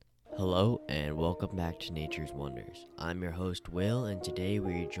Hello and welcome back to Nature's Wonders. I'm your host Will, and today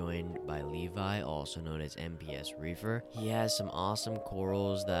we're joined by Levi, also known as MPS Reefer. He has some awesome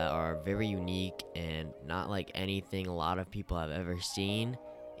corals that are very unique and not like anything a lot of people have ever seen.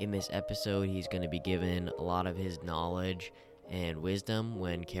 In this episode, he's going to be given a lot of his knowledge and wisdom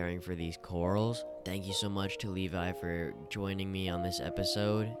when caring for these corals. Thank you so much to Levi for joining me on this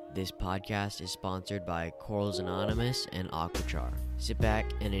episode. This podcast is sponsored by Corals Anonymous and Aquachar. Sit back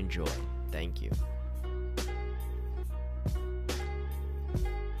and enjoy. Thank you.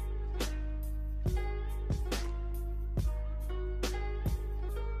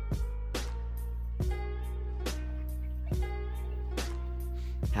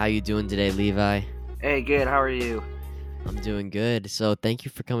 How you doing today, Levi? Hey, good. How are you? I'm doing good. So thank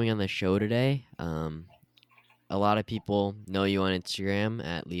you for coming on the show today. A lot of people know you on Instagram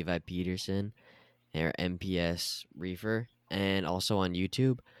at Levi Peterson or MPS Reefer and also on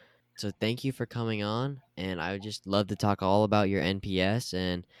YouTube. So thank you for coming on, and I would just love to talk all about your NPS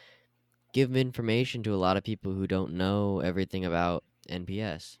and give information to a lot of people who don't know everything about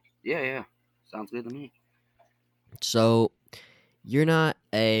NPS. Yeah. Sounds good to me. So you're not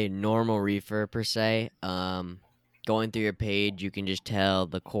a normal reefer per se. Going through your page, you can just tell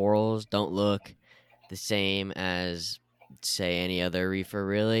the corals don't look the same as, say, any other reefer,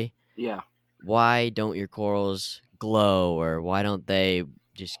 really. Yeah. Why don't your corals glow, or why don't they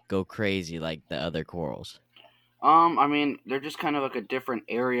just go crazy like the other corals? They're just kind of like a different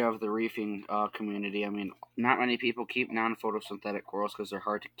area of the reefing community. Not many people keep non-photosynthetic corals because they're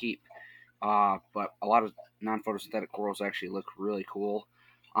hard to keep. But a lot of non-photosynthetic corals actually look really cool.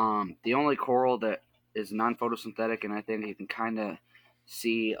 The only coral that is non-photosynthetic, and I think you can kind of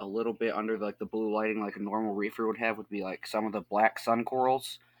see a little bit under like the blue lighting, like a normal reefer would have, would be like some of the black sun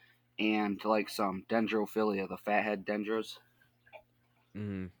corals and like some dendrophilia, the fathead dendros.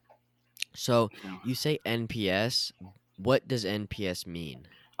 Mm-hmm. So So, you say NPS. What does NPS mean?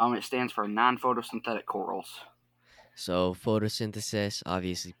 it stands for non-photosynthetic corals. So photosynthesis,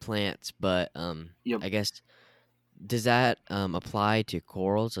 obviously plants, but Yep. I guess does that apply to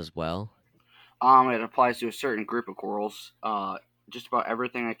corals as well? It applies to a certain group of corals. Just about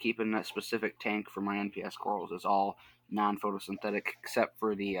everything I keep in that specific tank for my NPS corals is all non-photosynthetic, except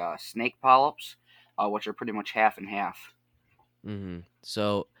for the snake polyps, which are pretty much half and half. Mm-hmm.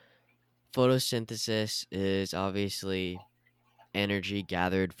 So photosynthesis is obviously energy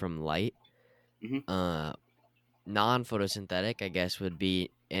gathered from light. Hmm. Uh, non-photosynthetic, I guess, would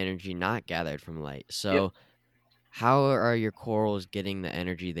be energy not gathered from light. Yep. So how are your corals getting the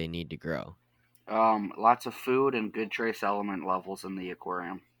energy they need to grow? Lots of food and good trace element levels in the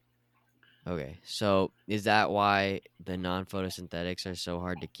aquarium. Okay, so is that why the non-photosynthetics are so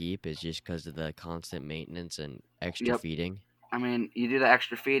hard to keep? Is just because of the constant maintenance and extra Yep. feeding? You do the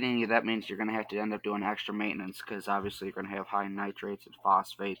extra feeding, that means you're going to have to end up doing extra maintenance because obviously you're going to have high nitrates and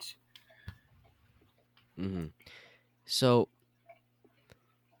phosphates. Hmm. So,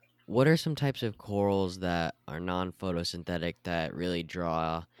 what are some types of corals that are non-photosynthetic that really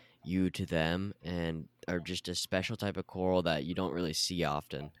draw you to them and are just a special type of coral that you don't really see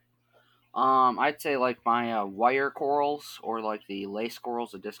often? I'd say like my wire corals or like the lace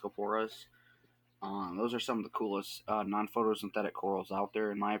corals, the discoporas. Those are some of the coolest non-photosynthetic corals out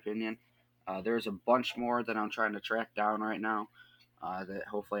there, in my opinion. There's a bunch more that I'm trying to track down right now that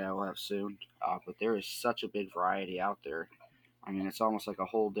hopefully I will have soon. But there is such a big variety out there. It's almost like a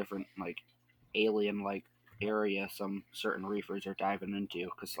whole different like alien-like area some certain reefers are diving into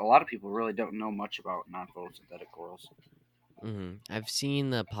because a lot of people really don't know much about non-photosynthetic corals. I've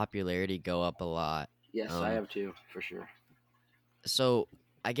seen the popularity go up a lot. Yes, I Um, have too, for sure. so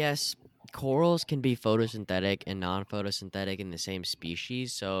I guess corals can be photosynthetic and non-photosynthetic in the same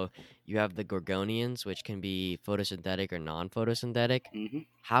species. So you have the gorgonians, which can be photosynthetic or non-photosynthetic. Hmm.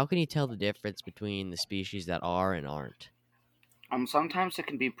 How can you tell the difference between the species that are and aren't? Sometimes it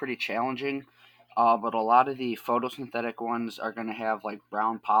can be pretty challenging, but a lot of the photosynthetic ones are going to have like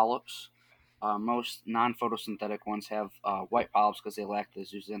brown polyps. Most non-photosynthetic ones have white polyps because they lack the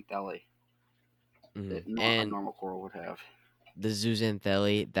zooxanthellae that a And normal coral would have. the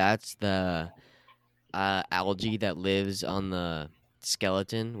zooxanthellae, that's the algae that lives on the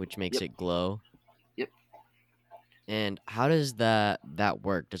skeleton, which makes Yep, it glow. yep. And how does that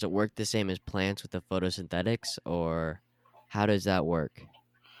work? Does it work the same as plants with the photosynthetics, or how does that work?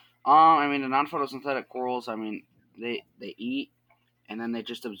 The non-photosynthetic corals, they eat and then they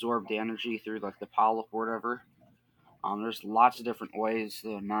just absorb the energy through like the polyp or whatever. There's lots of different ways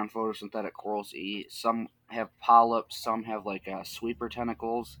the non-photosynthetic corals eat. Some have polyps, some have like sweeper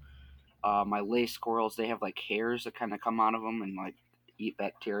tentacles. My lace corals, they have like hairs that kind of come out of them and like eat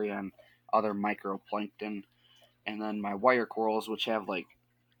bacteria and other microplankton. And then my wire corals, which have like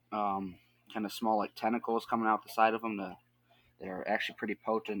um, kind of small like tentacles coming out the side of them, they're actually pretty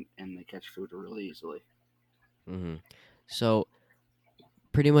potent and they catch food really easily. Hmm. So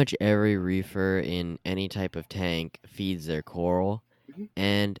pretty much every reefer in any type of tank feeds their coral, Mhm.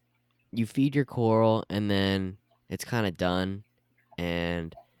 and you feed your coral, and then it's kind of done,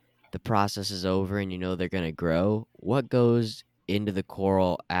 and the process is over, and you know they're gonna grow. What goes into the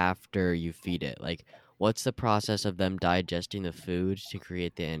coral after you feed it? Like, what's the process of them digesting the food to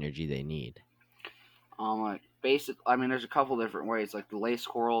create the energy they need? Like basic, I mean, there's a couple different ways. Like the lace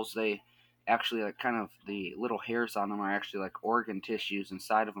corals, they actually like kind of the little hairs on them are actually like organ tissues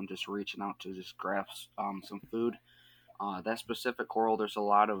inside of them, just reaching out to just grasp some food. That specific coral, there's a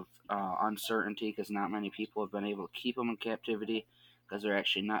lot of uncertainty because not many people have been able to keep them in captivity because they're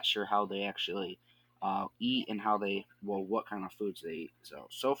actually not sure how they actually eat and how they, well, what kind of foods they eat.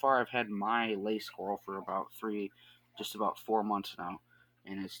 So far, I've had my lace coral for about just about 4 months now,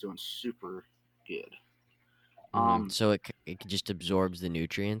 and it's doing super good. Um, So it just absorbs the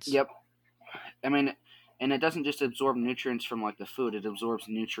nutrients. yep. I mean, and it doesn't just absorb nutrients from like the food; it absorbs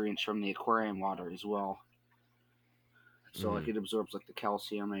nutrients from the aquarium water as well. So like Hmm. it absorbs like the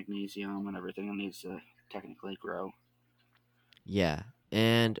calcium, magnesium, and everything it needs to technically grow. Yeah,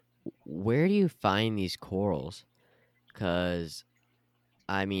 and where do you find these corals? Cause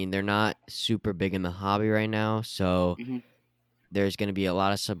I mean they're not super big in the hobby right now, so Hmm. there's gonna be a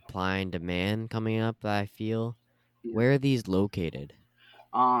lot of supply and demand coming up that I feel. Yeah. Where are these located?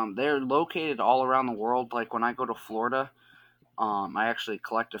 They're located all around the world. Like when I go to Florida, I actually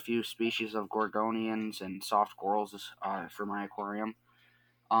collect a few species of gorgonians and soft corals for my aquarium.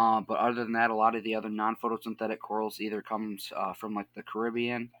 But other than that, a lot of the other non-photosynthetic corals either comes from like the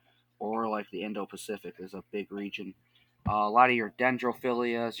Caribbean or like the Indo-Pacific is a big region. A lot of your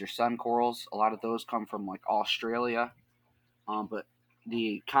dendrophilias, your sun corals, a lot of those come from like Australia. But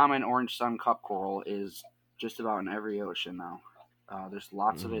the common orange sun cup coral is just about in every ocean now. There's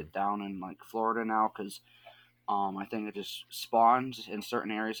lots of Hmm. it down in like Florida now because I think it just spawns in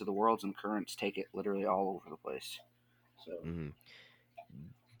certain areas of the world and currents take it literally all over the place. So Hmm.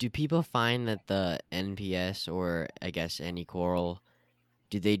 Do people find that the NPS, or I guess any coral,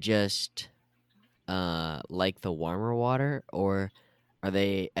 do they just like the warmer water, or are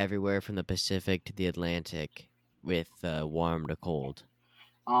they everywhere from the Pacific to the Atlantic with warm to cold?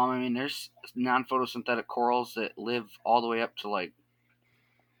 I mean, there's non-photosynthetic corals that live all the way up to like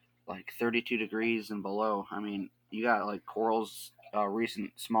 32 degrees and below. I mean, you got like corals,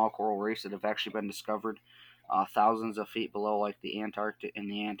 recent small coral reefs that have actually been discovered thousands of feet below, like the Antarctic in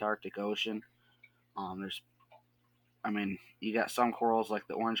the Antarctic Ocean. There's, I mean, you got some corals like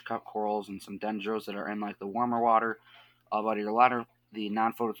the orange cup corals and some dendros that are in like the warmer water. But a lot of the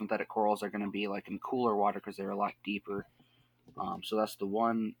non-photosynthetic corals are going to be like in cooler water because they're a lot deeper. So that's the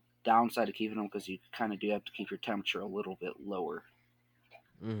one downside of keeping them because you kind of do have to keep your temperature a little bit lower.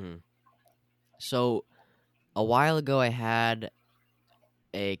 Hmm. So a while ago, I had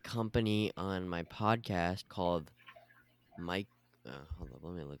a company on my podcast called Mike. Hold on,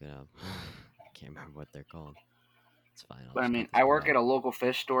 let me look it up. I can't remember what they're called. It's fine. I'll But I just mean, cut this I part work out. at a local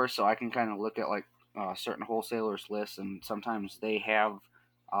fish store, so I can kind of look at like certain wholesalers' lists, and sometimes they have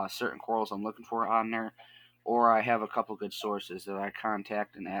certain corals I'm looking for on there, or I have a couple good sources that I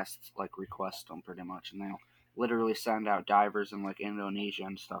contact and ask, like request them pretty much, and they'll literally send out divers in like Indonesia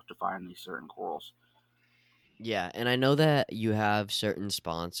and stuff to find these certain corals. Yeah, and I know that you have certain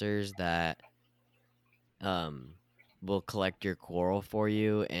sponsors that um will collect your coral for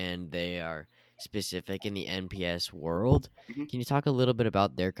you, and they are specific in the NPS world. Hmm. Can you talk a little bit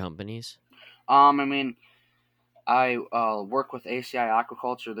about their companies? I mean, I work with ACI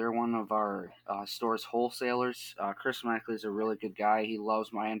Aquaculture. They're one of our store's wholesalers. Chris Mackley is a really good guy. He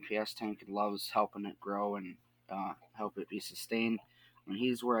loves my NPS tank and loves helping it grow and help it be sustained. And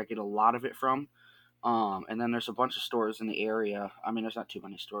he's where I get a lot of it from. And then there's a bunch of stores in the area. I mean, there's not too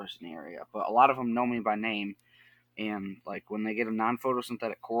many stores in the area, but a lot of them know me by name. And like when they get a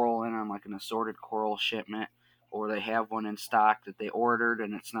non-photosynthetic coral in on like an assorted coral shipment, or they have one in stock that they ordered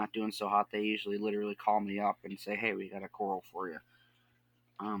and it's not doing so hot, they usually literally call me up and say, "Hey, we got a coral for you."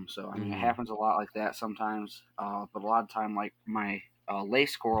 So I mean, it Hmm. happens a lot like that sometimes, but a lot of time, like my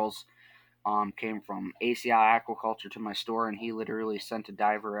lace corals came from ACI Aquaculture to my store, and he literally sent a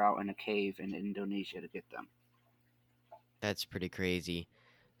diver out in a cave in Indonesia to get them. That's pretty crazy.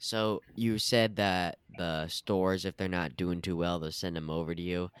 So you said that the stores, if they're not doing too well, they'll send them over to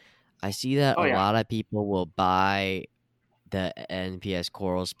you. I see that Oh a yeah. lot of people will buy the NPS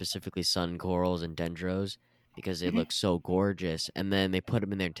corals, specifically sun corals and dendros, because they Hmm. look so gorgeous, and then they put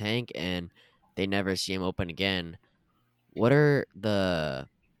them in their tank and they never see them open again. What are the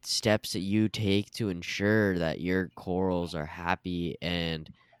steps that you take to ensure that your corals are happy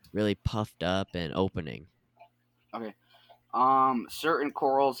and really puffed up and opening? Okay. Certain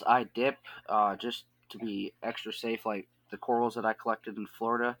corals I dip, just to be extra safe. Like the corals that I collected in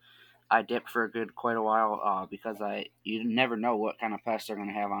Florida, I dip for a good quite a while, because you never know what kind of pests they're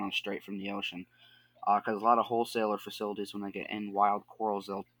gonna have on them straight from the ocean. Because a lot of wholesaler facilities, when they get in wild corals,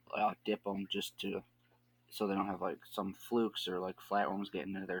 they'll dip them just to so they don't have like some flukes or like flatworms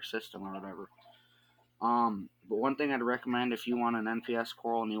getting into their system or whatever. But one thing I'd recommend if you want an NPS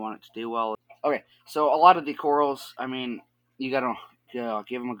coral and you want it to do well. Okay, so a lot of the corals, I mean, you gotta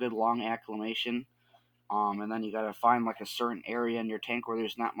give them a good long acclimation. And then you gotta find like a certain area in your tank where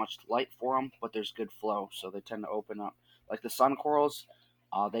there's not much light for them, but there's good flow, so they tend to open up. Like the sun corals,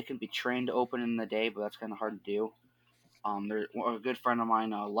 they can be trained to open in the day, but that's kind of hard to do. A good friend of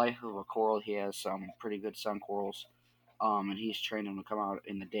mine, Life of a Coral, he has some pretty good sun corals, and he's trained them to come out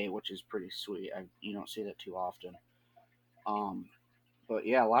in the day, which is pretty sweet. You don't see that too often. Um, but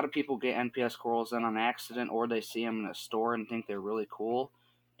yeah, a lot of people get NPS corals in on accident, or they see them in a store and think they're really cool,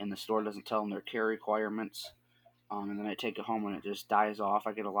 and the store doesn't tell them their care requirements. And then I take it home and it just dies off.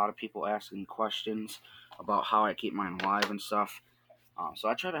 I get a lot of people asking questions about how I keep mine alive and stuff. So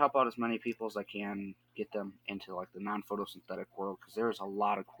I try to help out as many people as I can, get them into like the non-photosynthetic world, because there's a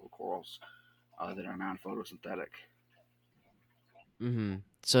lot of cool corals that are non-photosynthetic.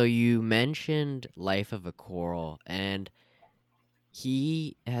 So you mentioned Life of a Coral, and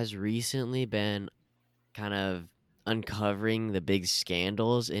he has recently been kind of uncovering the big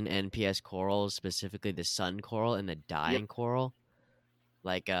scandals in NPS corals, specifically the sun coral and the Yep. dying coral,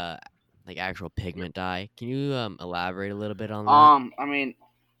 like like actual Yep. pigment dye. Can you elaborate a little bit on that? I mean,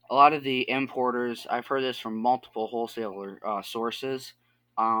 a lot of the importers, I've heard this from multiple wholesaler sources.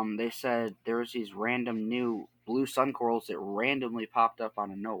 They said there was these random new blue sun corals that randomly popped up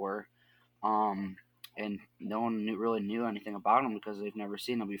out of nowhere, um, and no one really knew anything about them because they've never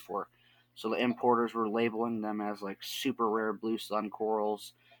seen them before. So the importers were labeling them as like super rare blue sun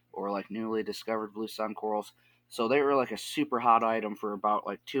corals or like newly discovered blue sun corals. So they were like a super hot item for about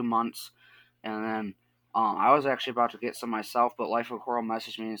like 2 months, and then I was actually about to get some myself, but Life of Coral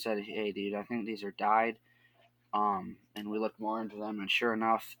messaged me and said, "Hey, dude, I think these are dyed." And we looked more into them, and sure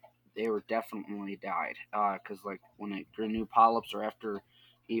enough, they were definitely dyed. Because like when they grew new polyps, or after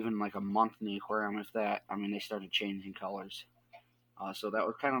even like a month in the aquarium, if that, I mean, they started changing colors. So that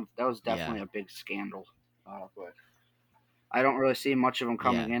was Yeah, definitely a big scandal. But I don't really see much of them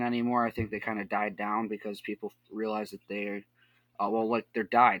yeah, coming in anymore. I think they kind of died down because people realize that they're well, like they're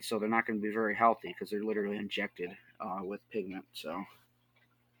dyed, so they're not going to be very healthy because they're literally injected with pigment. So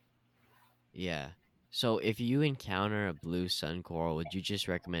yeah. So if you encounter a blue sun coral, would you just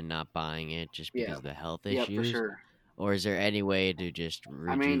recommend not buying it just yeah, because of the health yeah, for issues? sure. Or is there any way to just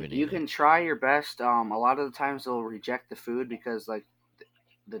I mean, you rejuvenate it? can try your best. A lot of the times they'll reject the food because like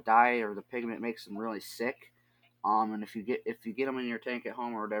the dye or the pigment makes them really sick. And if you get them in your tank at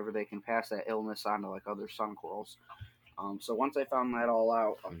home or whatever, they can pass that illness on to like other sun corals. So once I found that all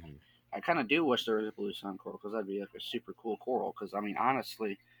out, Hmm. I kind of do wish there was a blue sun coral because that'd be like a super cool coral. Because I mean,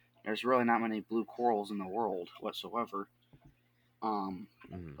 honestly, there's really not many blue corals in the world whatsoever. Um,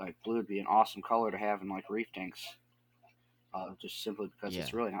 Hmm. like blue would be an awesome color to have in like reef tanks, just simply because Yeah.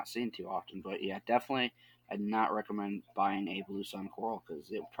 it's really not seen too often. But yeah, definitely, I'd not recommend buying a blue sun coral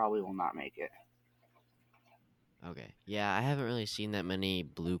because it probably will not make it. Okay. Yeah, I haven't really seen that many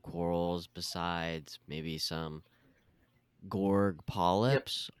blue corals besides maybe some gorg Yep.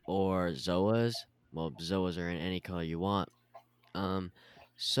 polyps or zoas. Well, zoas are in any color you want. Um,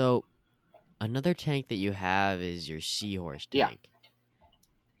 so another tank that you have is your seahorse Yeah. tank.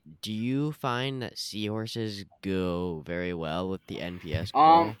 Do you find that seahorses go very well with the NPS Um,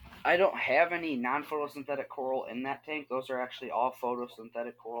 coral? I don't have any non-photosynthetic coral in that tank. Those are actually all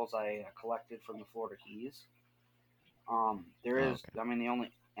photosynthetic corals I collected from the Florida Keys. There Oh, is, okay. I mean, the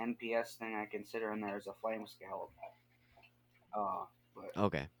only NPS thing I consider in there is a flame scallop. Uh, but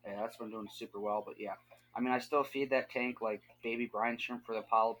Okay. yeah, that's been doing super well. But yeah, I mean, I still feed that tank like baby brine shrimp for the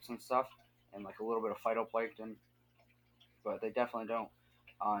polyps and stuff, and like a little bit of phytoplankton. But they definitely don't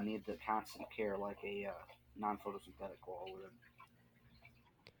need the constant care like a non-photosynthetic coral would.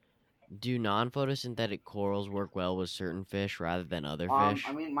 Do non-photosynthetic corals work well with certain fish rather than other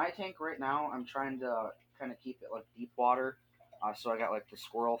I fish? mean, my tank right now, I'm trying to kind of keep it like deep water. So I got like the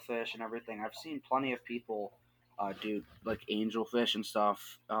squirrel fish and everything. I've seen plenty of people do like angelfish and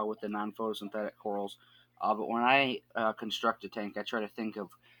stuff with the non photosynthetic corals. But when I construct a tank, I try to think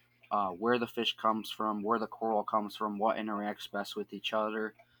of where the fish comes from, where the coral comes from, what interacts best with each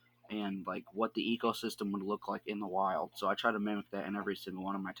other, and like what the ecosystem would look like in the wild. So I try to mimic that in every single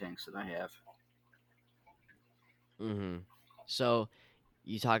one of my tanks that I have. Mm-hmm. So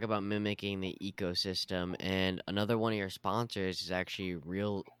you talk about mimicking the ecosystem, and another one of your sponsors is actually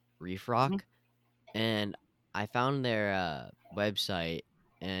Real Reef Mhm. Rock, and I found their website,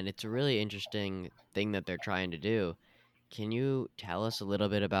 and it's a really interesting thing that they're trying to do. Can you tell us a little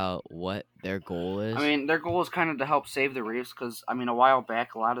bit about what their goal I is? mean, their goal is kind of to help save the reefs because, I mean, a while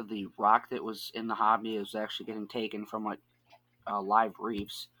back, a lot of the rock that was in the hobby was actually getting taken from like live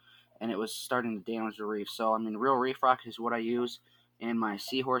reefs, and it was starting to damage the reef. So, I mean, real reef rock is what I use in my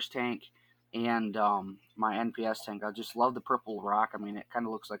seahorse tank and my NPS tank. I just love the purple rock. I mean, it kind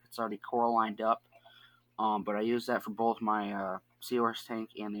of looks like it's already coral lined up. But I use that for both my seahorse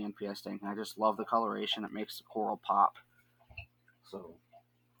tank and the NPS tank, and I just love the coloration. It makes the coral pop. So,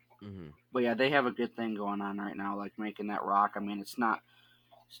 Mm-hmm. but yeah, they have a good thing going on right now, like making that rock. I mean, it's not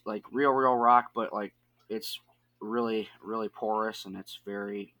like real rock, but like it's really porous and it's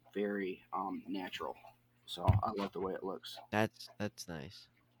very natural. So I love the way it looks. That's nice.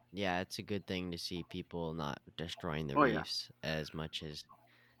 Yeah, it's a good thing to see people not destroying the Oh yeah. reefs as much as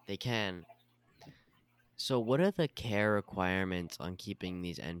they can. So, what are the care requirements on keeping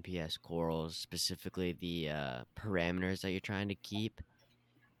these NPS corals, specifically the parameters that you're trying to keep,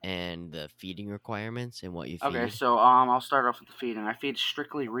 and the feeding requirements and what you Okay, feed? so I'll start off with the feeding. I feed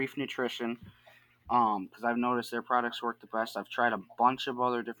strictly Reef Nutrition, because I've noticed their products work the best. I've tried a bunch of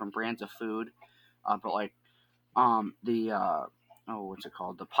other different brands of food, but like the oh, what's it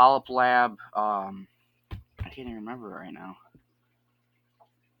called? The Polyp Lab. I can't even remember it right now.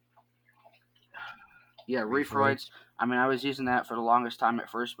 Yeah, Reefroids. Reefroids? I mean, I was using that for the longest time at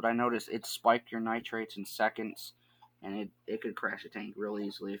first, but I noticed it spiked your nitrates in seconds, and it could crash a tank real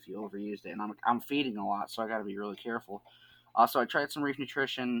easily if you overused it. And I'm feeding a lot, so I got to be really careful. So I tried some Reef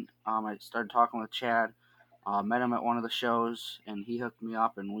Nutrition. I started talking with Chad. Met him at one of the shows, and he hooked me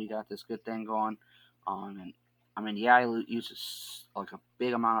up, and we got this good thing going. And I mean, yeah, I use like a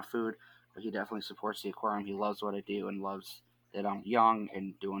big amount of food, but he definitely supports the aquarium. He loves what I do and loves that I'm young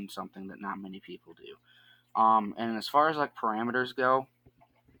and doing something that not many people do. And as far as like parameters go,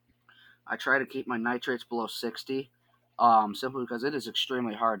 I try to keep my nitrates below 60. Simply because it is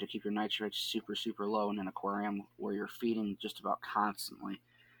extremely hard to keep your nitrates super low in an aquarium where you're feeding just about constantly.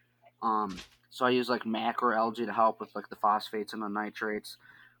 Um, so I use like macro algae to help with like the phosphates and the nitrates.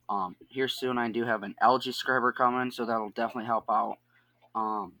 Here soon I do have an algae scrubber coming, so that'll definitely help out.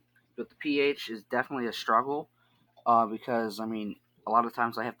 Um, but the pH is definitely a struggle because I mean a lot of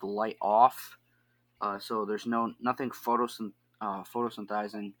times I have to light off, so there's nothing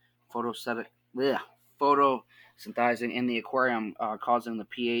photosynthesizing photostatic bleh, photosynthesizing in the aquarium, causing the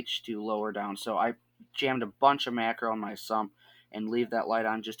pH to lower down. So I jammed a bunch of macro in my sump and leave that light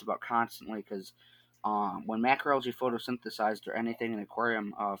on just about constantly because when macroalgae photosynthesized or anything in an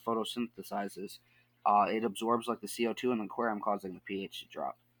aquarium photosynthesizes, it absorbs like the CO2 in the aquarium, causing the pH to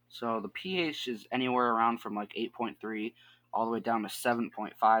drop. So the pH is anywhere around from like 8.3 all the way down to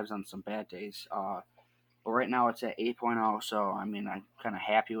 7.5s on some bad days. But right now it's at 8.0, so I mean I'm kind of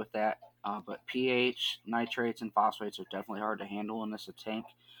happy with that. But pH, nitrates, and phosphates are definitely hard to handle in this tank.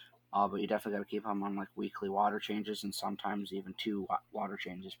 But you definitely got to keep them on like weekly water changes and sometimes even two water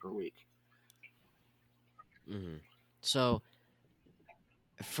changes per week. Mm-hmm. So,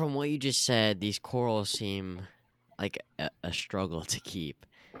 from what you just said, these corals seem like a struggle to keep.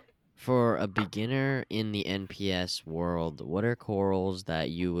 For a beginner in the NPS world, what are corals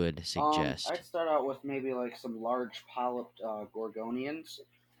that you would suggest? I'd start out with maybe like some large polyped gorgonians.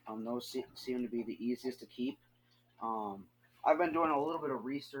 Those seem to be the easiest to keep. Um, I've been doing a little bit of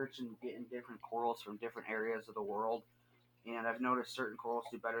research and getting different corals from different areas of the world, and I've noticed certain corals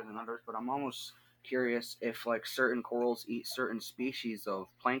do better than others. But I'm almost curious if like certain corals eat certain species of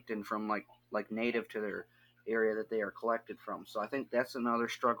plankton from like native to their area that they are collected from. So I think that's another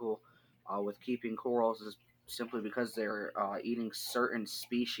struggle with keeping corals is simply because they're eating certain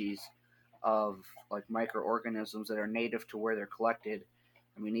species of like microorganisms that are native to where they're collected.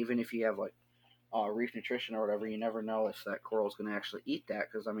 I mean, even if you have like reef nutrition or whatever, you never know if that coral is going to actually eat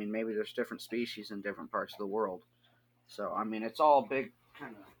that because I mean maybe there's different species in different parts of the world. So I mean it's all a big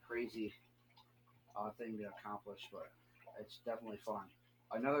kind of crazy thing to accomplish, but it's definitely fun.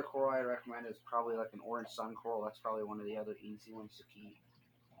 Another coral I recommend is probably like an orange sun coral. That's probably one of the other easy ones to keep.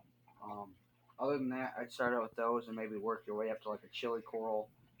 Um, Other than that, I'd start out with those and maybe work your way up to like a chili coral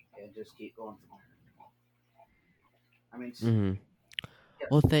and just keep going from there. I mean, Mm-hmm. yeah,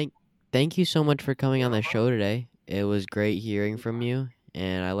 Well, thank you so much for coming on the show today. It was great hearing from you,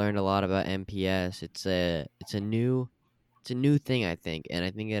 and I learned a lot about NPS. It's a new thing, I think, and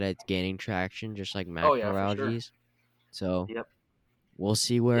I think that it's gaining traction, just like Oh yeah, for sure. macroalgae. So Yep. we'll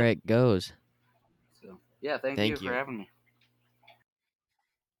see where Yep. it goes. So yeah, thank you Thank for you. having me.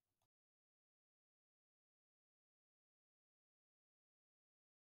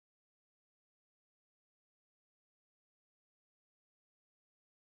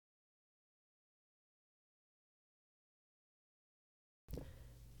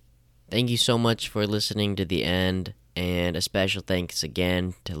 Thank you so much for listening to the end, and a special thanks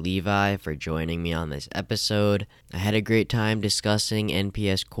again to Levi for joining me on this episode. I had a great time discussing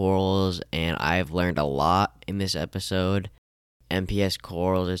NPS corals, and I've learned a lot in this episode. NPS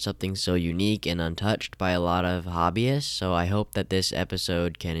corals are something so unique and untouched by a lot of hobbyists, so I hope that this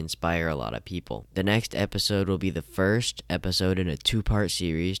episode can inspire a lot of people. The next episode will be the first episode in a two-part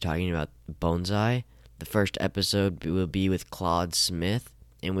series talking about bonsai. The first episode will be with Claude Smith,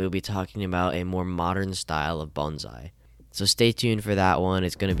 and we'll be talking about a more modern style of bonsai. So stay tuned for that one.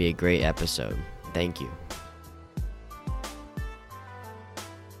 It's going to be a great episode. Thank you.